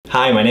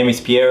Hi, my name is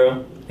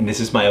Piero, and this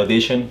is my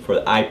audition for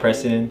the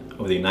iPresident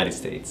of the United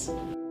States.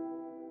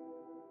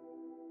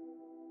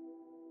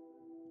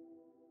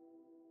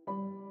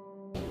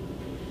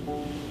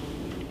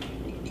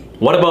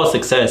 What about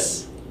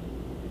success?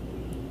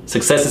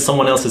 Success is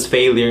someone else's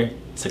failure.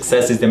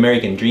 Success is the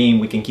American dream.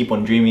 We can keep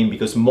on dreaming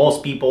because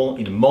most people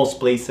in most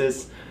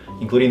places,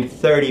 including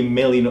 30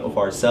 million of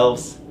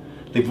ourselves,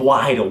 live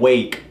wide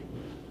awake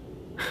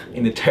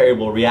in the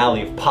terrible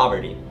reality of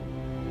poverty.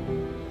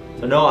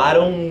 So no, I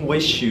don't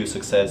wish you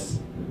success.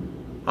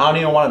 I don't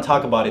even want to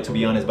talk about it, to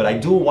be honest, but I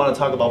do want to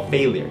talk about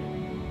failure.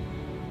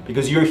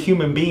 Because you're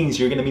human beings,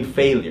 you're gonna meet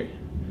failure.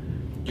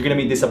 You're gonna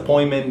meet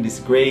disappointment,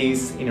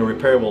 disgrace,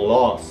 irreparable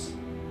loss.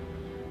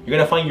 You're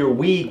gonna find you're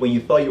weak when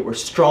you thought you were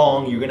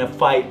strong. You're gonna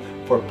fight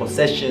for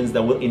possessions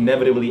that will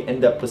inevitably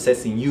end up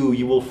possessing you.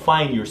 You will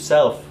find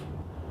yourself,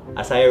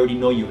 as I already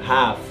know you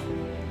have,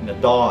 in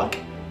a dark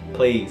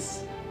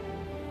place.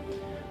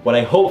 What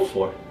I hope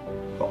for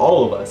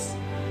all of us,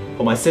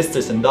 for my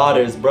sisters and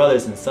daughters,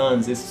 brothers and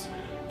sons, is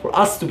for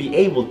us to be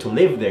able to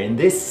live there in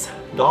this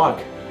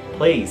dark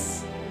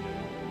place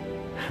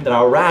that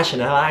our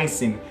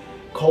rationalizing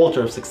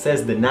culture of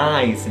success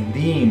denies and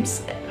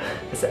deems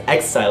as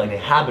exile,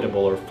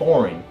 uninhabitable, or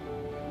foreign.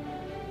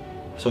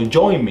 So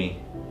join me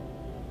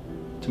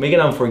to make an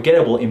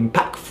unforgettable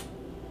impact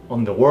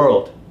on the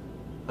world,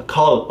 a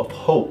call of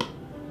hope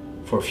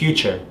for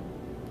future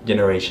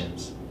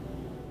generations.